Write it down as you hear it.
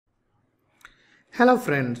Hello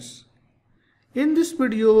friends, in this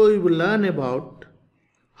video we will learn about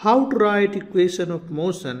how to write equation of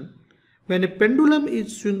motion when a pendulum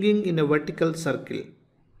is swinging in a vertical circle.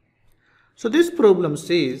 So this problem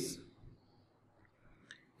says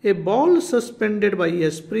a ball suspended by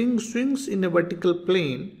a spring swings in a vertical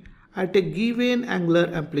plane at a given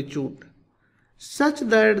angular amplitude such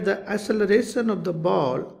that the acceleration of the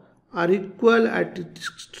ball are equal at its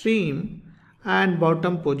extreme and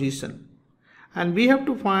bottom position. And we have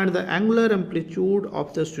to find the angular amplitude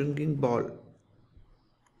of the swinging ball.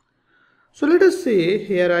 So let us say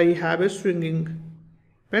here I have a swinging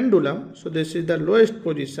pendulum. So this is the lowest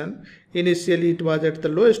position. Initially it was at the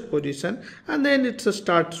lowest position and then it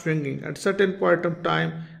starts swinging. At certain point of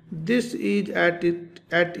time this is at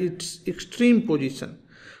its extreme position.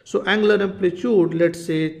 So angular amplitude, let's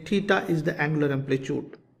say theta is the angular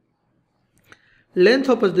amplitude. Length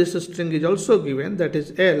of this string is also given, that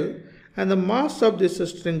is L. And the mass of this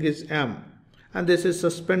string is m, and this is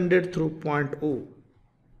suspended through point O.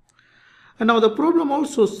 And now the problem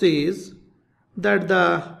also says that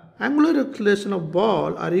the angular acceleration of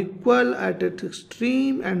ball are equal at its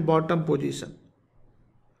extreme and bottom position.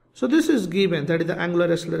 So this is given, that is the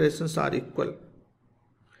angular accelerations are equal.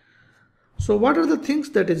 So what are the things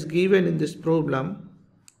that is given in this problem?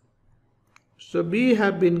 So we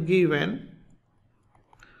have been given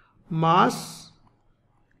mass,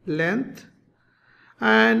 length,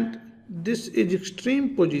 and this is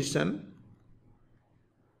extreme position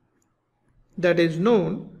that is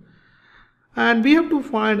known, and we have to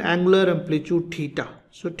find angular amplitude theta.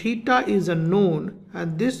 So theta is unknown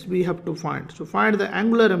and this we have to find. So find the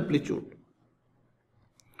angular amplitude.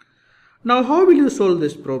 Now how will you solve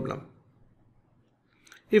this problem?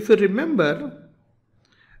 If you remember,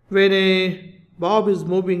 when a bob is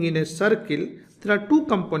moving in a circle, there are two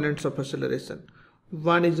components of acceleration.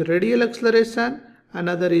 One is radial acceleration,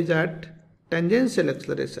 another is at tangential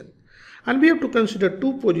acceleration. And we have to consider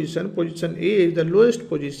two positions. Position A is the lowest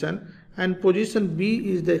position and position B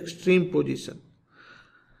is the extreme position.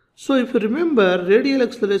 So if you remember, radial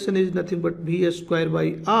acceleration is nothing but v square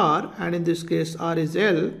by r, and in this case r is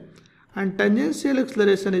L, and tangential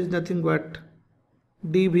acceleration is nothing but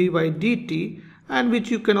dv by dt, and which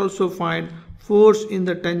you can also find force in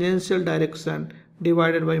the tangential direction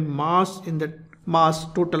divided by mass in the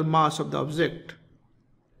total mass of the object.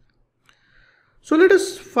 So let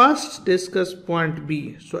us first discuss point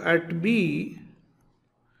B. So at B,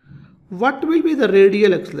 what will be the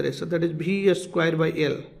radial acceleration? That is v square by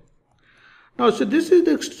L. Now, so this is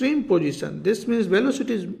the extreme position. This means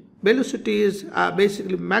velocity is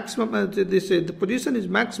basically maximum. The position is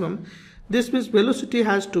maximum. This means velocity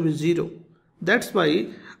has to be 0. That's why,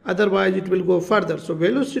 otherwise it will go further. So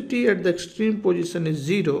velocity at the extreme position is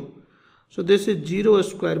 0. So this is 0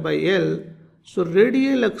 square by L. So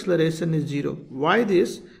radial acceleration is 0. Why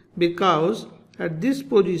this? Because at this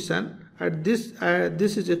position, this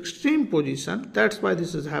is extreme position. That's why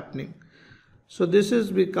this is happening. So this is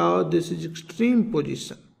because this is extreme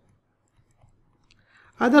position.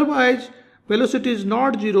 Otherwise, velocity is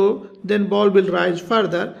not 0, then ball will rise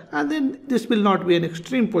further, and then this will not be an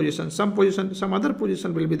extreme position. Some other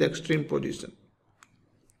position will be the extreme position.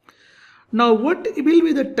 Now what will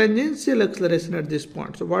be the tangential acceleration at this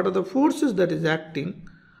point? So what are the forces that is acting?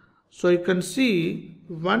 So you can see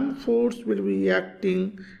one force will be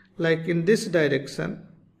acting like in this direction,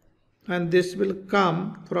 and this will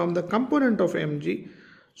come from the component of mg.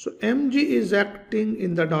 So mg is acting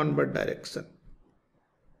in the downward direction.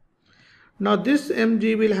 Now this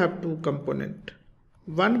mg will have two components.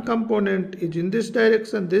 One component is in this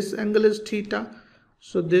direction, this angle is theta,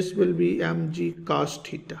 so this will be mg cos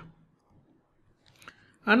theta.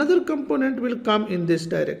 Another component will come in this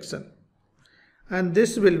direction, and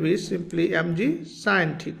this will be simply mg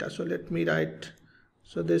sin theta. So let me write,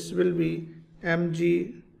 so this will be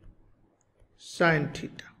mg sin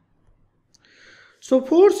theta. So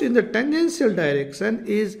force in the tangential direction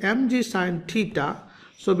is mg sin theta.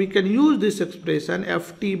 So we can use this expression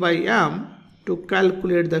ft by m to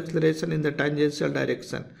calculate the acceleration in the tangential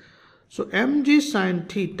direction. So mg sin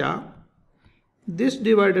theta, this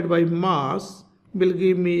divided by mass, will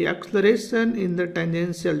give me acceleration in the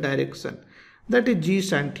tangential direction, that is g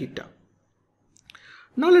sin theta.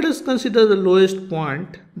 Now let us consider the lowest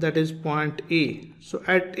point, that is point A. So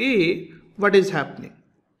at A, what is happening?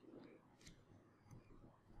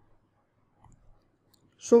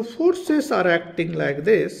 So forces are acting like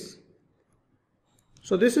this.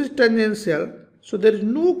 So this is tangential, so there is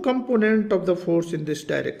no component of the force in this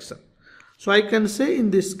direction. So I can say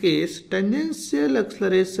in this case tangential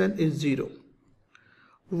acceleration is 0.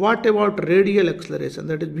 What about radial acceleration,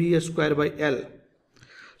 that is v square by L?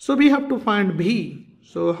 So we have to find B.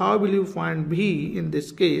 So how will you find B in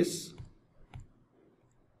this case?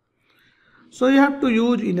 So you have to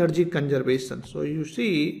use energy conservation. So you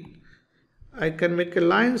see, I can make a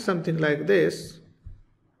line something like this.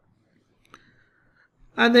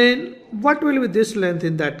 And then what will be this length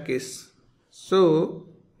in that case? So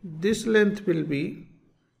this length will be,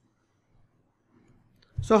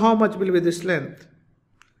 so how much will be this length?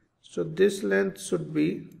 So this length should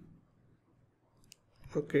be,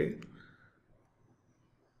 okay.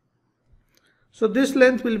 So this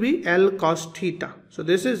length will be L cos theta. So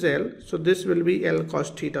this is L. So this will be L cos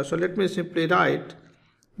theta. So let me simply write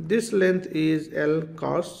this length is L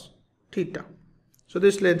cos theta. So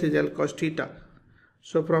this length is L cos theta.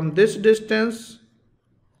 So from this distance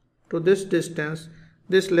to this distance,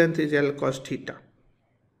 this length is L cos theta.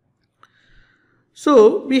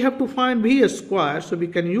 So we have to find V square. So we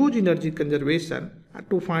can use energy conservation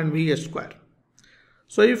to find V square.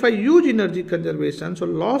 So if I use energy conservation, so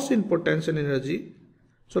loss in potential energy.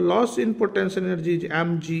 So loss in potential energy is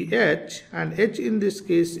mgh, and h in this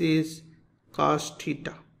case is cos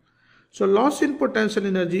theta. So loss in potential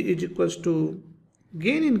energy is equals to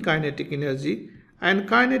gain in kinetic energy, and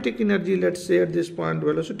kinetic energy, let's say at this point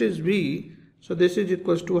velocity is v. So this is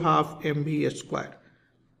equals to half mv square.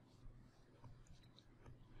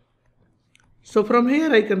 So from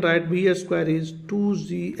here I can write v square is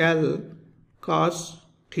 2gl cos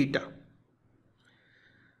theta.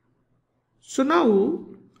 So now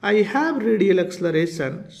I have radial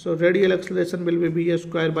acceleration. So radial acceleration will be v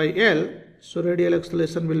square by L. So radial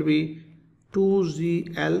acceleration will be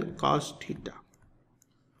 2gl cos theta.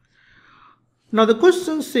 Now the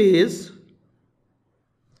question says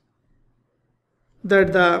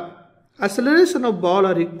that the acceleration of ball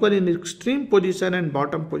are equal in extreme position and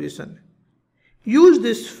bottom position. Use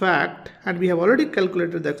this fact, and we have already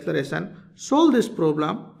calculated the acceleration. Solve this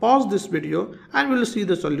problem, pause this video, and we will see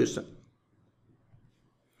the solution.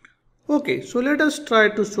 Okay, so let us try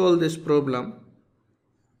to solve this problem.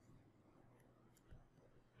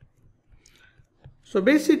 So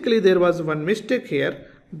basically there was one mistake here.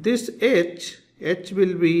 This h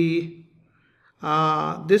will be,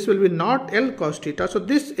 this will be not L cos theta. So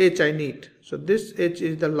this h I need. So this h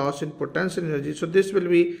is the loss in potential energy. So this will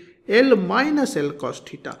be L minus L cos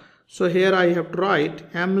theta. So here I have to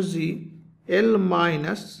write mg L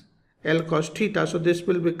minus L cos theta. So this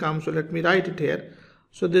will become, so let me write it here.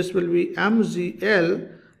 So this will be mg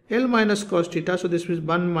L minus cos theta. So this is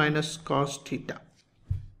 1 minus cos theta.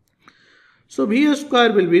 So v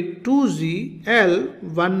square will be 2g L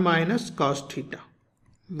 1 minus cos theta.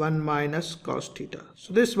 1 minus cos theta.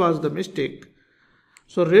 So this was the mistake.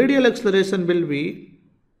 So radial acceleration will be,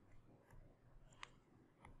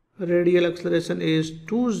 radial acceleration is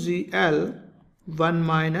 2gl 1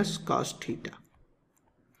 minus cos theta.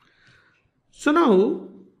 So now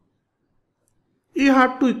you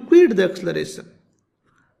have to equate the acceleration.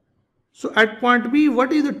 So at point B,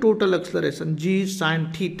 what is the total acceleration? G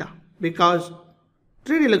sine theta, because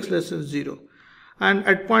radial acceleration is 0. And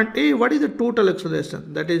at point A, what is the total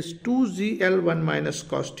acceleration? That is 2gl 1 minus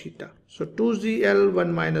cos theta. So 2gl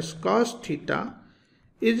 1 minus cos theta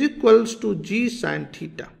is equals to g sine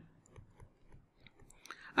theta.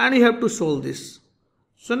 And you have to solve this.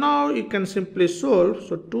 So now you can simply solve.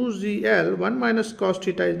 So 2gl 1 minus cos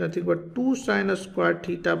theta is nothing but 2 sine square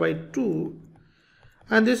theta by 2.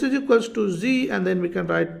 And this is equals to z, and then we can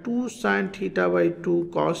write 2 sine theta by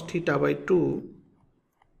 2 cos theta by 2.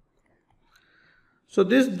 So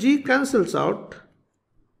this g cancels out,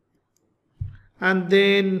 and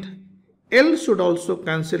then L should also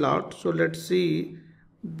cancel out. So let's see,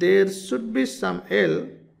 there should be some L.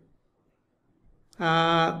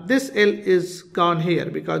 This L is gone here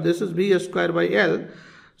because this is v square by L.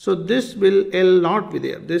 So this will L not be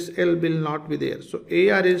there. This L will not be there. So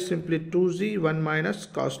AR is simply 2g 1 minus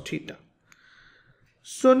cos theta.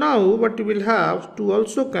 So now what you will have, 2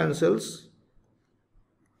 also cancels.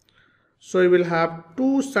 So you will have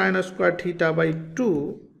 2 sine square theta by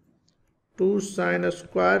 2. 2 sine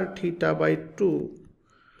square theta by 2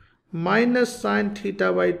 minus sine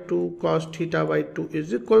theta by 2 cos theta by 2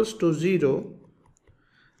 is equals to 0.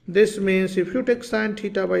 This means if you take sine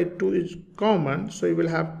theta by 2 is common, so you will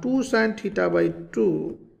have 2 sine theta by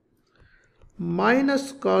 2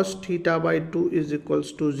 minus cos theta by 2 is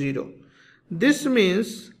equals to 0. This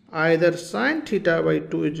means either sine theta by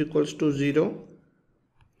 2 is equals to 0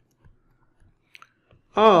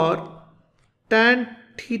 or tan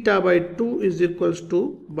theta by 2 is equals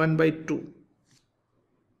to 1 by 2.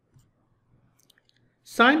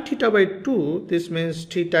 Sine theta by 2, this means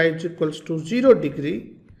theta is equals to 0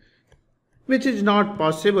 degree, which is not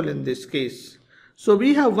possible in this case. So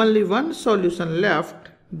we have only one solution left,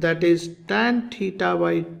 that is tan theta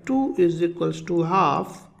by 2 is equals to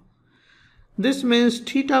half. This means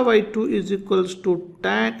theta by 2 is equals to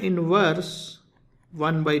tan inverse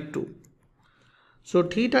 1 by 2. So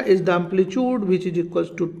theta is the amplitude, which is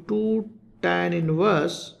equals to 2 tan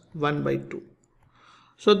inverse 1 by 2.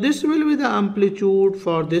 So this will be the amplitude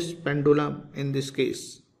for this pendulum in this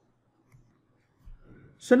case.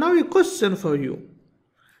 So now a question for you.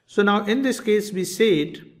 So now in this case we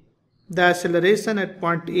said the acceleration at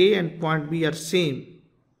point A and point B are same.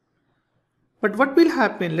 But what will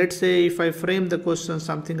happen? Let's say if I frame the question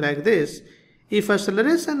something like this. If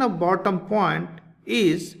acceleration of bottom point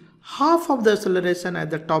is half of the acceleration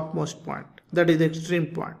at the topmost point, that is the extreme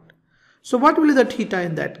point. So what will be the theta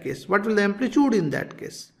in that case? What will the amplitude in that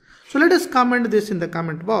case? So let us comment this in the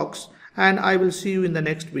comment box, and I will see you in the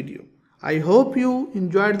next video. I hope you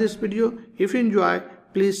enjoyed this video. If you enjoy,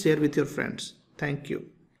 please share with your friends. Thank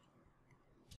you.